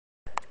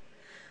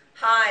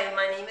Hi,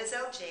 my name is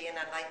LG, and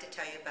I'd like to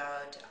tell you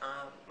about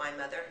my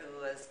mother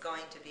who is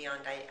going to be on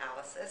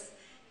dialysis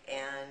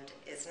and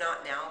is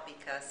not now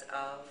because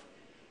of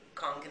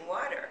Kangen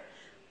water.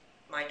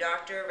 My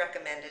doctor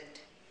recommended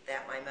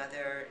that my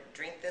mother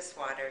drink this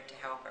water to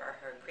help her.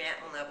 Her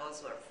creatinine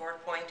levels were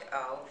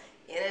 4.0,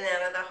 in and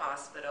out of the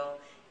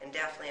hospital, and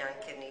definitely on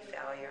kidney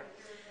failure.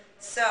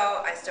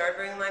 So I started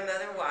bringing my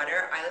mother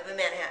water. I live in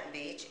Manhattan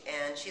Beach,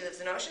 and she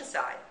lives in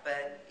Oceanside.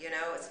 But, you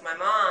know, it's my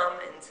mom,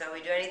 and so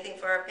we do anything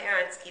for our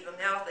parents, keep them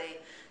healthy.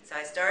 So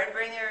I started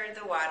bringing her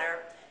the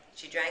water.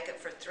 She drank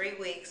it for 3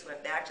 weeks,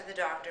 went back to the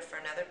doctor for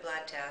another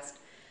blood test,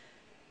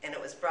 and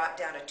it was brought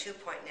down to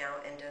 2.9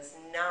 and does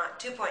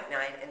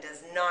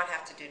not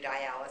have to do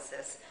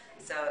dialysis.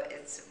 So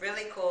it's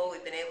really cool.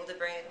 We've been able to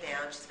bring it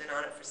down. She's been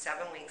on it for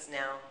 7 weeks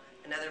now,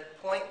 another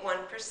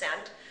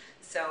 0.1%.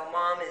 So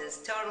Mom has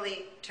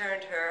totally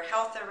turned her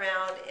health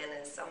around and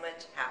is so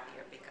much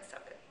happier because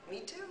of it.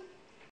 Me too.